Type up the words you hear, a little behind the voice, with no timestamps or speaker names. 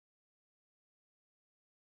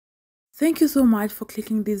Thank you so much for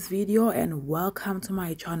clicking this video and welcome to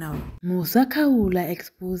my channel. Musa Khawula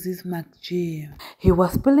exposes MacG. He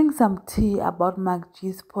was spilling some tea about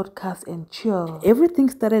MacG's podcast and chill. Everything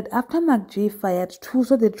started after MacG fired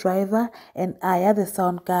Tuso the driver and Aya the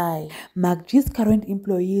sound guy. MacG's current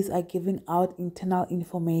employees are giving out internal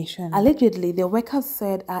information. Allegedly, the workers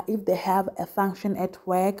said if they have a function at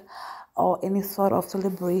work or any sort of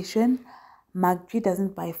celebration, MacG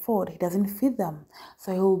doesn't buy food, he doesn't feed them.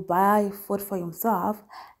 So he'll buy food for himself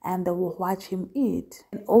and they will watch him eat.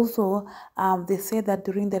 And also, they say that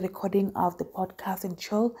during the recording of the podcast and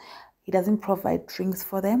chill, he doesn't provide drinks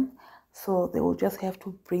for them. So they will just have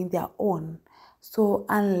to bring their own. So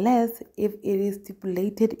unless if it is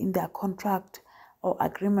stipulated in their contract or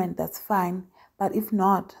agreement, that's fine. But if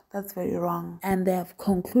not, that's very wrong. And they have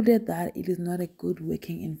concluded that it is not a good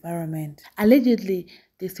working environment. Allegedly,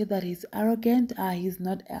 they say that he's arrogant, he's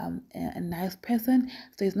not a nice person,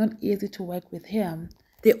 so it's not easy to work with him.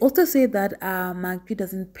 They also say that MacG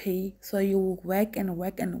doesn't pay, so you will work and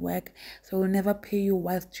work and work, so he will never pay you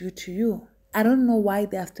what's due to you. I don't know why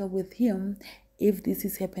they are still with him if this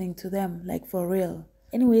is happening to them, like for real.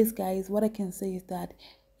 Anyways, guys, what I can say is that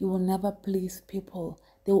you will never please people.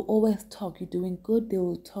 They will always talk. You're doing good, they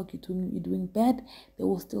will talk. You're doing bad, they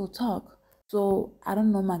will still talk. So I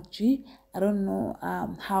don't know MacG. I don't know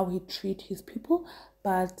how he treats his people,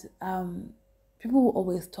 but people will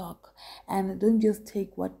always talk. And don't just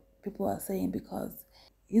take what people are saying because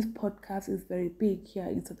his podcast is very big here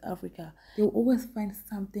in South Africa. They will always find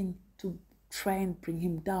something to try and bring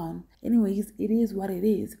him down. Anyways, it is what it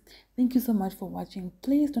is. Thank you so much for watching.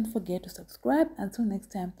 Please don't forget to subscribe. Until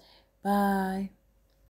next time, bye.